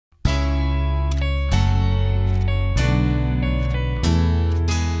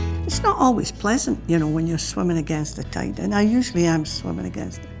It's not always pleasant, you know, when you're swimming against the tide, and I usually am swimming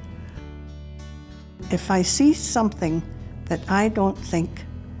against it. If I see something that I don't think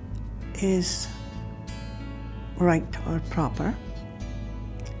is right or proper,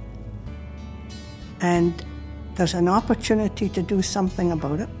 and there's an opportunity to do something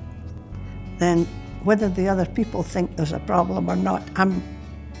about it, then whether the other people think there's a problem or not,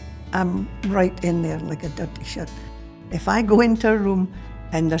 I'm right in there like a dirty shit. If I go into a room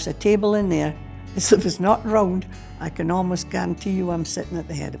and there's a table in there, if it's not round, I can almost guarantee you I'm sitting at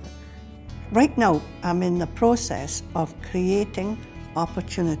the head of it. Right now, I'm in the process of creating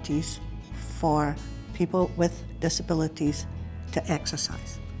opportunities for people with disabilities to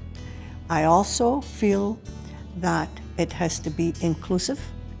exercise. I also feel that it has to be inclusive.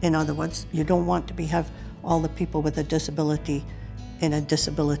 In other words, you don't want to have all the people with a disability in a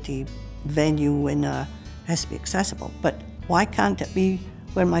disability venue it has to be accessible. But why can't it be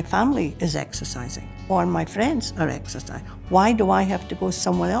where my family is exercising or my friends are exercising? Why do I have to go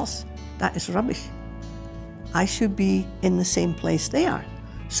somewhere else? That is rubbish. I should be in the same place they are.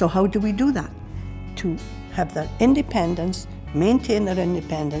 So how do we do that? To have their independence, maintain their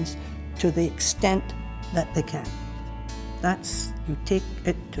independence to the extent that they can. That's, you take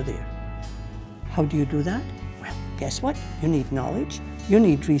it to there. How do you do that? Well, guess what? You need knowledge, you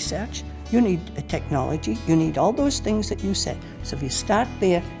need research, you need technology, you need all those things that you said. So if you start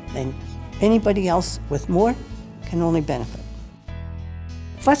there, then anybody else with more can only benefit.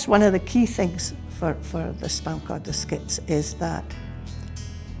 First, one of the key things for the Spunk or the skits is that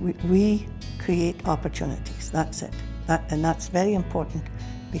we create opportunities. That's it. And that's very important,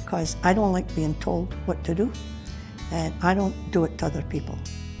 because I don't like being told what to do, and I don't do it to other people.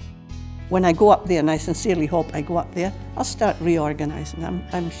 When I go up there, and I sincerely hope I go up there, I'll start reorganizing.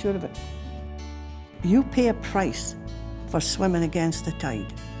 I'm sure of it. You pay a price for swimming against the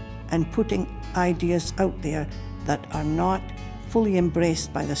tide and putting ideas out there that are not fully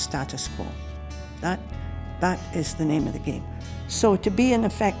embraced by the status quo. That is the name of the game. So to be an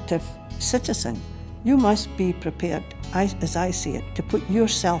effective citizen, you must be prepared, as I see it, to put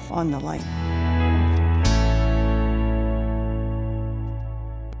yourself on the line.